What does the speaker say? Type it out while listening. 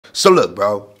So look,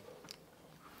 bro.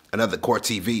 Another Court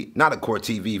TV, not a Court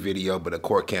TV video, but a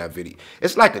Court Cam video.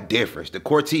 It's like a difference. The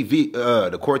Court TV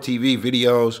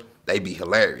videos, they be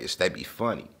hilarious. They be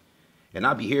funny. And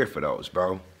I be here for those,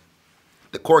 bro.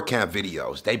 The Court Cam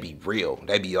videos, they be real.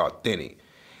 They be authentic.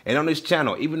 And on this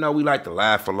channel, even though we like to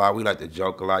laugh a lot, we like to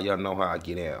joke a lot, y'all know how I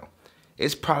get down.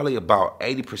 It's probably about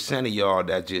 80% of y'all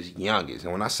that just youngest.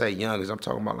 And when I say youngest, I'm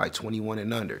talking about like 21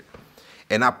 and under.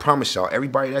 And I promise y'all,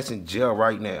 everybody that's in jail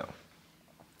right now,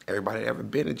 everybody that ever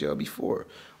been in jail before,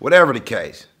 whatever the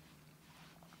case,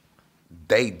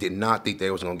 they did not think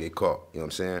they was going to get caught. You know what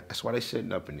I'm saying? That's why they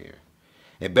sitting up in there.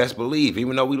 And best believe,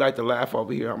 even though we like to laugh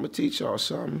over here, I'm going to teach y'all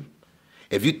something.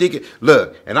 If you think it,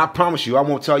 look, and I promise you, I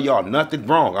won't tell y'all nothing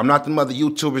wrong. I'm not the other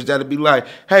YouTubers that'll be like,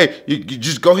 hey, you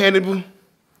just go ahead and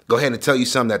tell you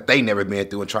something that they never been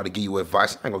through and try to give you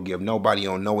advice. I ain't going to give nobody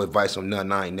on no advice on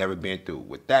nothing I ain't never been through.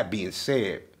 With that being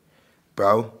said,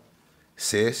 bro,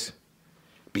 sis,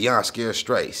 Beyond Scared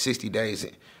Straight, 60 days,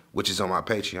 which is on my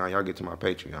Patreon. Y'all get to my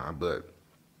Patreon, but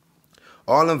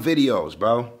all them videos,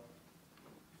 bro,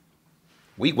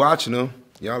 we watching them.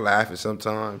 Y'all laughing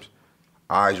sometimes,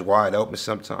 eyes wide open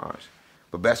sometimes.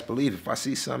 But best believe, if I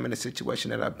see something in the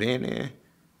situation that I've been in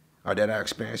or that I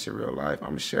experienced in real life, I'm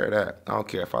going to share that. I don't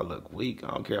care if I look weak. I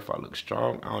don't care if I look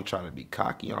strong. I don't try to be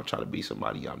cocky. I don't try to be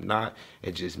somebody I'm not.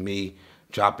 It's just me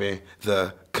dropping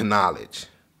the knowledge.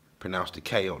 Pronounce the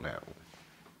K on that one.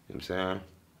 You know what I'm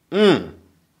saying?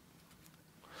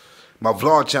 My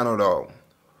vlog channel, though.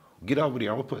 Get over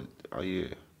there. I'm going to put, oh, yeah.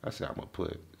 That's how I'm going to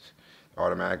put it.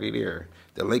 Automatically there.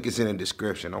 The link is in the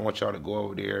description. I want y'all to go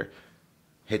over there,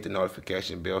 hit the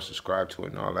notification bell, subscribe to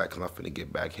it and all that, because I'm finna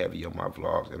get back heavy on my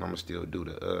vlogs, and I'm going to still do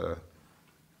the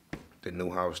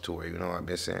new house tour. You know, I've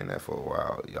been saying that for a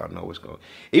while. Y'all know what's going on.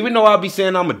 Even though I'll be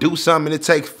saying I'm going to do something and it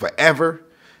takes forever,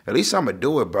 at least I'm going to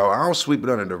do it, bro. I don't sweep it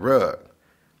under the rug.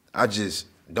 I just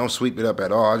don't sweep it up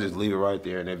at all. I just leave it right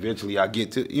there, and eventually I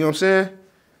get to, you know what I'm saying?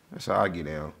 That's how I get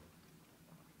down.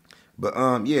 But,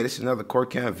 yeah, this is another Court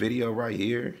Cam video right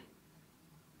here.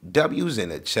 W's in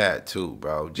the chat, too,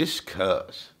 bro. Just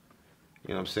cuz.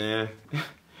 You know what I'm saying?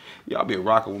 Y'all been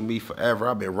rocking with me forever.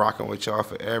 I've been rocking with y'all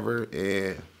forever.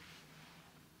 And,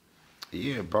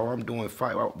 yeah, bro, I'm doing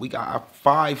we got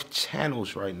 5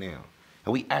 channels right now.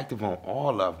 And we active on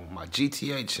all of them. My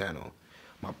GTA channel,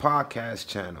 my podcast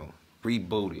channel,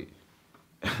 Rebooted.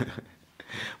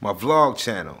 My vlog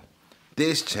channel,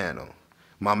 this channel,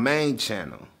 my main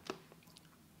channel.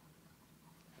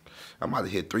 I'm about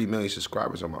to hit 3 million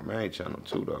subscribers on my main channel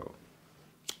too, though.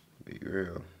 Be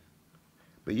real.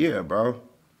 But yeah, bro.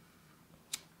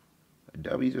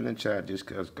 W's in the chat just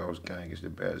because Ghost Gang is the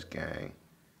best gang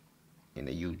in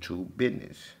the YouTube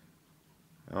business.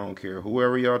 I don't care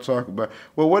whoever y'all talk about.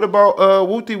 Well, what about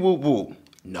Wooty Whoop Whoop?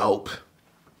 Nope.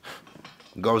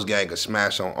 Ghost Gang can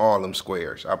smash on all them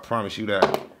squares. I promise you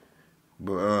that.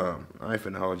 But I ain't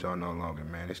finna hold y'all no longer,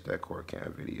 man. It's that Court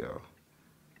Cam video.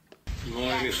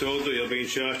 Morning, Soto. You're being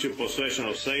charged with possession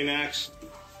of Xanax.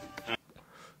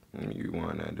 You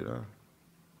want that, did I?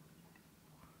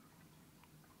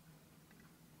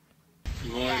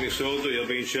 Morning, Soto. You're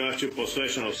being charged with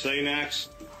possession of Xanax.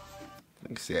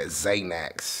 He said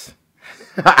Xanax.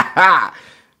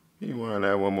 You want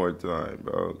that one more time,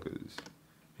 bro, because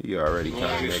he already kind of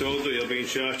Morning, Soto. You're being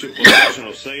charged with possession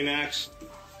of Xanax.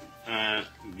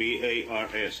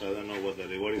 B-A-R-S. I don't know what that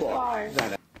is. What is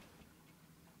that?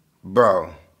 Bro,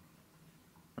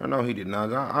 I know he did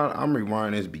not. I'm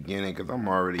rewinding this beginning because I'm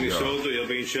already Soto, you're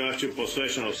being charged with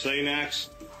possession of Xanax.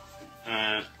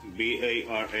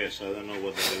 B-A-R-S. I don't know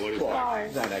what that is. What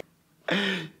is that?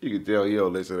 You can tell you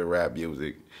don't listen to rap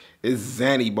music. It's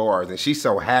Zanny bars, and she's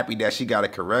so happy that she got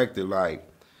it corrected. Like,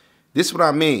 this is what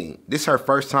I mean. This is her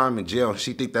first time in jail, and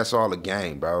she think that's all a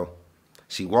game, bro.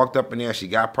 She walked up in there, she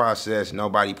got processed,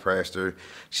 nobody pressed her.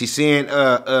 She saying,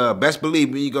 best believe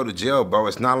when you go to jail, bro,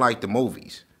 it's not like the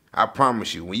movies. I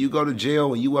promise you. When you go to jail,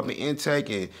 when you up in intake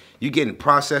and you getting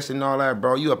processed and all that,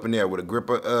 bro, you up in there with a grip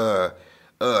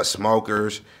of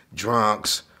smokers,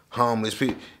 drunks, homeless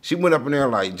people. She went up in there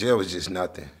like jail was just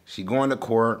nothing. She going to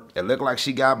court. It looked like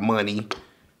she got money.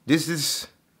 This is,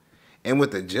 and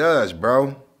with the judge,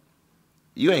 bro,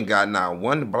 you ain't got not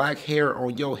one black hair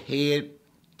on your head,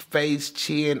 face,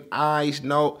 chin, eyes,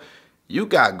 no. You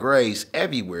got grays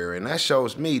everywhere, and that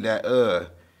shows me that,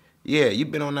 yeah,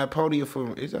 you've been on that podium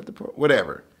for, is that the podium?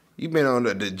 Whatever. You've been on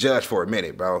the judge for a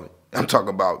minute, bro. I'm talking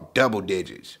about double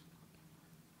digits.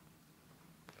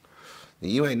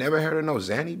 And you ain't never heard of no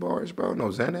Zanny bars, bro? No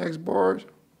Xanax bars?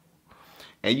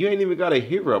 And you ain't even got to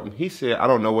hear of him. He said, I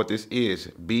don't know what this is.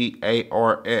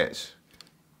 B-A-R-S.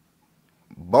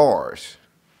 Bars.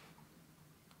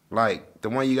 Like The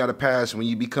one you got to pass when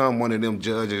you become one of them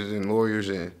judges and lawyers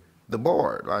and the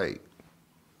bar. Like,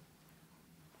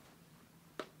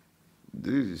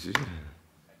 this is...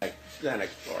 Xanax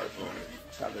bars,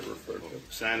 how they're referred to.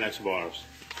 Xanax bars.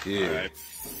 Yeah. All right.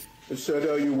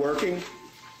 So, are you working?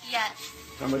 Yes,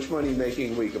 How much money are you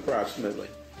making a week, approximately?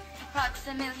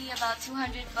 approximately about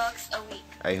 $200 a week.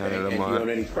 800 And a do you own month.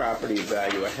 any property of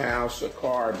value, a house, a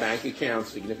car, bank account,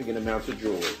 significant amounts of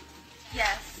jewelry?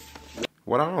 Yes.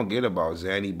 What I don't get about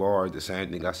Xanny bars, the same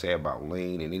thing I say about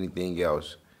lean and anything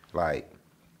else, like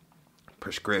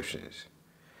prescriptions.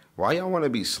 Why y'all want to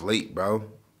be sleep, bro?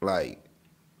 Like,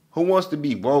 who wants to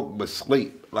be woke but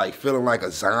sleep? Like, feeling like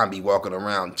a zombie walking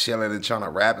around, chilling and trying to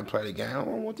rap and play the game. I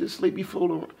don't want this sleepy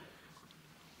fool around.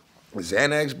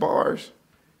 Xanax bars,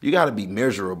 you got to be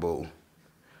miserable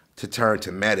to turn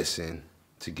to medicine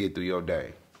to get through your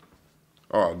day.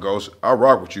 Oh, Ghost, I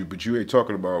rock with you, but you you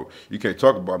can't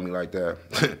talk about me like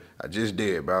that. I just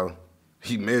did, bro.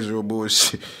 He miserable as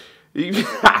shit. You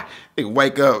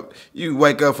wake up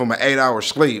from an 8-hour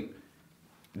sleep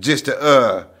just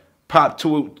to pop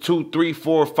two, 3,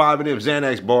 4, 5 of them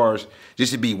Xanax bars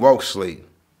just to be woke sleep.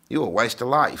 You a waste of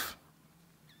life.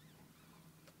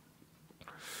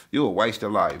 You a waste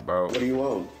of life, bro. What do you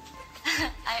own?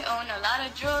 I own a lot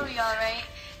of jewelry, all right,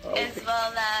 as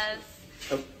well as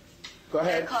Go a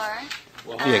ahead. car.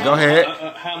 Yeah, go ahead.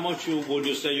 How much would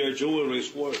you say your jewelry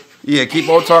is worth? Yeah, keep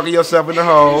on talking yourself in the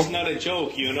hole. It's not a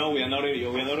joke, you know. We are not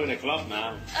in a club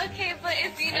now. Okay, but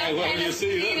it's, you know, Hey, well, kind you of,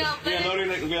 see, you know, we but are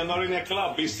not in a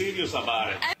club. Be serious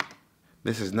about it.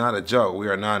 This is not a joke. We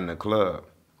are not in a club.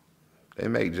 They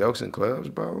make jokes in clubs,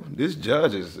 bro. This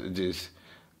judge is just,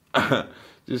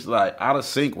 just like out of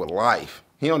sync with life.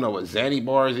 He don't know what Xanny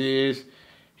bars is.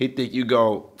 He think you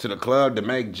go to the club to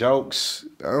make jokes.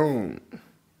 I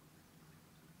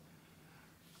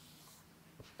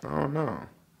don't know.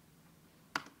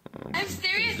 I'm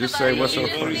serious Just about say it. what's You so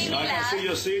just funny. made me I can laugh. see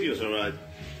you're serious, all right.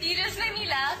 You just made me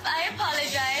laugh. I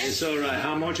apologize. It's all right.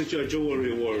 How much is your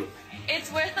jewelry worth?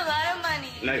 It's worth a lot of money.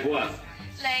 Like what?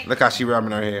 Like, Look how she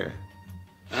rubbing her hair.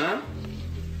 Huh?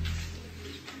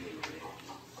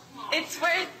 it's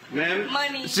worth Ma'am?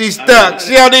 money. She's stuck.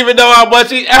 She don't even know how much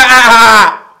she.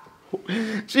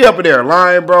 She up in there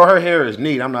lying, bro. Her hair is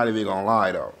neat. I'm not even gonna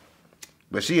lie though.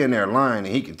 But she in there lying,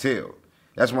 and he can tell.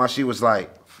 That's why she was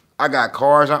like, "I got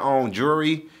cars. I own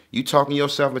jewelry. You talking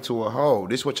yourself into a hole.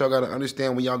 This is what y'all gotta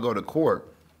understand when y'all go to court.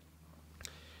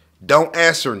 Don't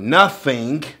answer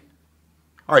nothing,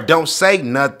 or don't say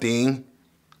nothing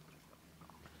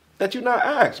that you not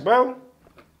asked, bro.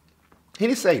 He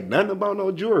didn't say nothing about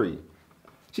no jewelry.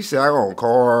 She said, I own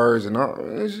cars and all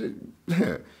that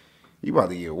shit. You about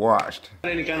to get washed.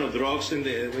 Any kind of drugs in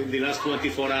the last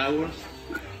 24 hours?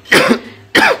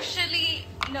 Actually,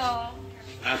 no.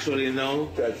 Actually, no.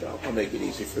 Judge, I'll make it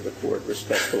easy for the court,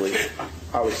 respectfully.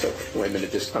 I would set the appointment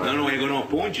at this time. No, I'm going to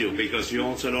appoint you because you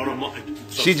own a lot of money.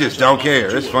 She just don't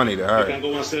care. It's funny to You can her.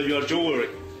 go and sell your jewelry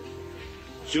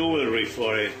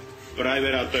for a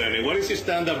private attorney. What is the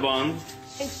standard bond?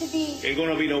 It should be, Ain't going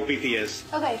to be no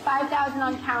PTS. okay, 5,000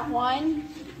 on count 1,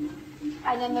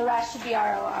 and then the rest should be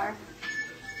ROR.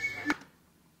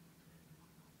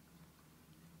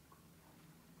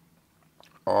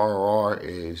 RR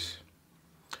is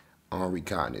on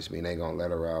recognizance, meaning they gonna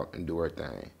let her out and do her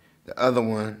thing. The other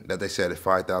one that they said is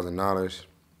 $5,000,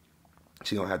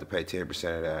 she gonna have to pay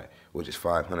 10% of that, which is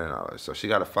 $500. So she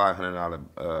got a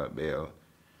 $500 bill.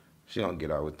 She gonna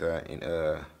get out with that,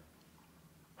 and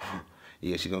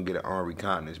yeah, she gonna get it on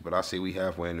recognizance. But I see we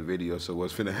halfway in the video, so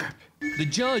what's finna happen? The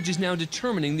judge is now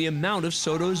determining the amount of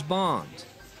Soto's bond.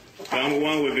 Count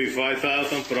 1 will be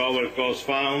 5,000 per hour cost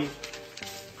found.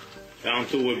 Count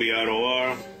 2 will be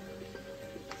ROR.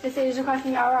 The state is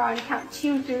requesting ROR on count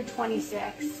 2 through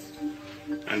 26.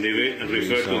 And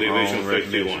refer to Some Division own 51.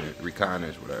 recognition,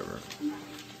 recognizance, whatever.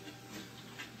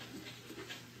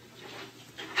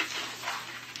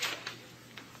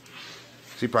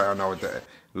 She probably don't know what that.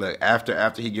 Look,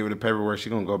 after he give her the paperwork, she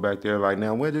gonna go back there like,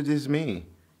 now what does this mean?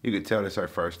 You could tell this her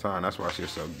first time. That's why she's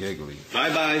so giggly.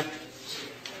 Bye-bye.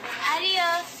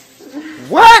 Adios.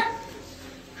 What?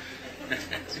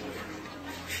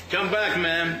 Come back,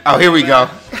 man. Oh, here we go.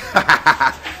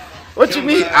 What you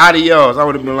mean, adios? I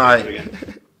would have been like,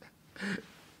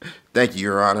 thank you,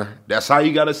 Your Honor. That's how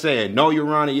you gotta say it. No,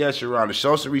 Your Honor. Yes, Your Honor.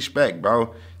 Show some respect,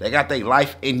 bro. They got their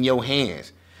life in your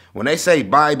hands. When they say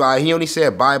bye-bye, he only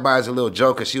said bye-bye as a little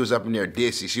joke because she was up in there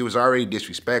dissy. She was already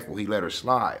disrespectful. He let her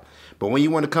slide. But when you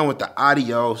want to come with the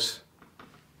adios,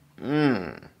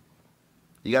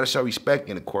 you got to show respect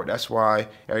in the court. That's why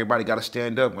everybody got to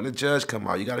stand up. When the judge come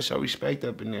out, you got to show respect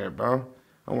up in there, bro.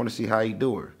 I want to see how he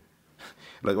do her.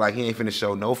 Look like he ain't finna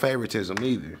show no favoritism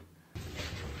either.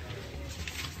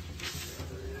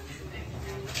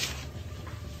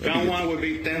 Count one would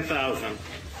be 10,000.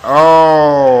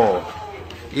 Oh,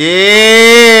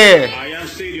 yeah. I am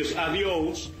serious.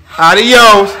 Adios.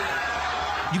 Adios.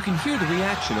 You can hear the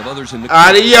reaction of others in the court.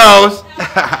 Adios.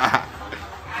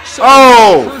 Soto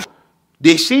Oh, cursed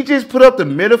did she just put up the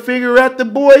middle finger at the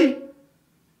boy?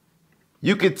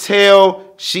 You could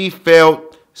tell she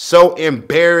felt so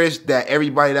embarrassed that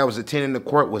everybody that was attending the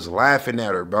court was laughing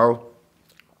at her, bro.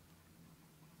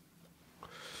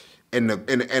 And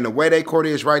the way they court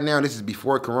is right now, this is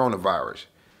before coronavirus.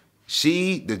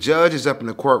 The judge is up in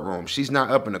the courtroom. She's not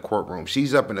up in the courtroom.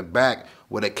 She's up in the back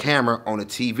with a camera on the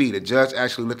TV. The judge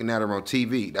actually looking at her on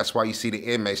TV. That's why you see the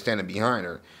inmate standing behind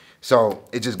her. So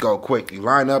it just go quick. You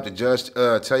line up, the judge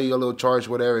tell you a little charge,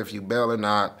 whatever, if you bail or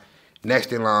not.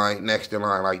 Next in line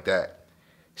like that.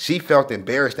 She felt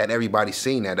embarrassed that everybody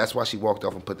seen that. That's why she walked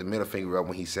off and put the middle finger up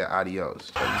when he said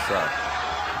adios. So you saw.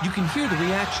 You can hear the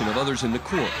reaction of others in the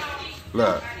court.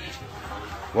 Look.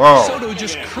 Whoa. Soto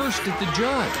just cursed at the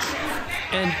judge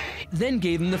and then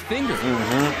gave him the finger.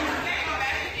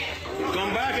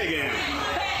 Come back again.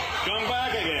 Come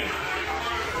back again.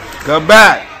 Come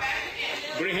back.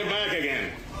 Bring him back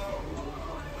again.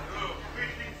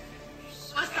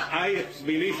 I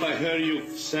believe I heard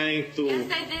you saying to... Yes,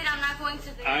 I did. I'm not going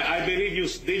to the... I believe you...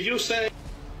 Did you say...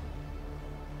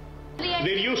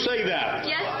 Did you say that?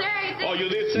 Yes, sir, I did. Oh, you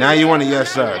did say Now that? you want a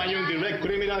yes, sir. Find you in direct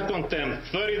criminal contempt.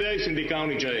 30 days in the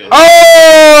county jail. Oh!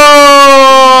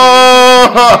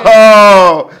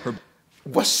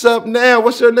 What's up now?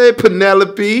 What's your name?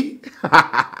 Penelope.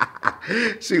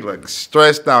 She looks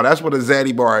stressed out. That's what a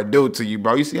Zaddy bar do to you,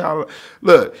 bro. You see how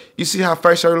you see how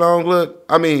face her long look?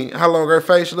 I mean, how long her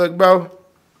face look, bro?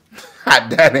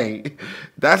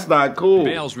 That's not cool.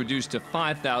 Bail's reduced to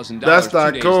 $5,000 That's not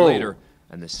 2 days cool. later,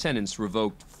 and the sentence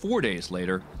revoked 4 days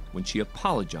later when she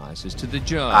apologizes to the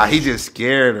judge. He just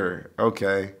scared her.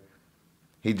 Okay.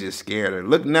 He just scared her.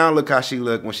 Look how she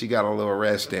looked when she got a little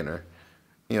rest in her.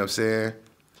 You know what I'm saying?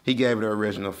 He gave her the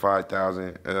original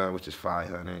 $5,000, which is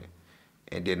 $500,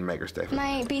 and didn't make her stay for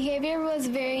My behavior was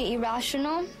very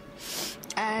irrational,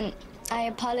 and I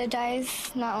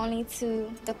apologize not only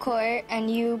to the court and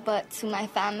you, but to my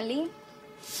family.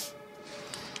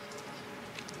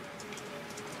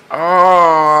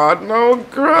 Oh, don't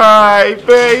cry,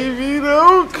 baby.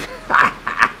 Don't cry.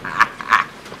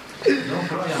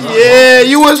 Yeah,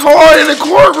 you was hard in the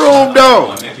courtroom,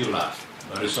 though. I make you laugh,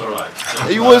 but it's all right.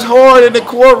 You was hard in the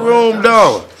courtroom,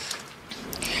 though.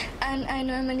 And I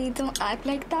normally don't act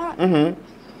like that.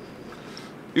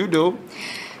 You do.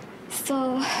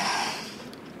 So,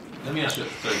 Let me ask you a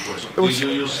third question. Did you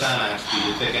use Xanax? Did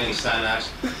you take any Xanax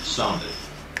Sunday?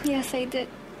 yes, I did.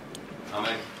 How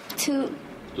many? 2.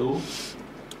 2?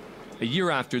 A year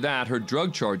after that, her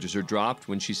drug charges are dropped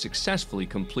when she successfully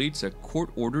completes a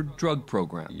court-ordered drug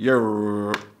program.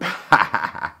 You're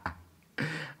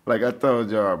like I told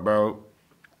y'all, bro.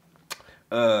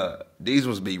 These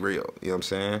ones be real. You know what I'm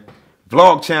saying?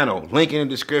 Vlog channel, link in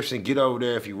the description. Get over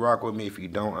there if you rock with me. If you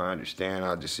don't, I understand.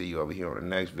 I'll just see you over here on the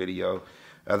next video.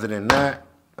 Other than that,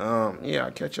 yeah,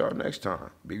 I'll catch y'all next time.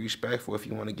 Be respectful if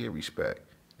you want to get respect.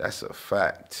 That's a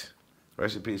fact.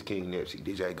 Rest in peace, King Nipsey.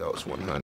 DJ Ghost 100.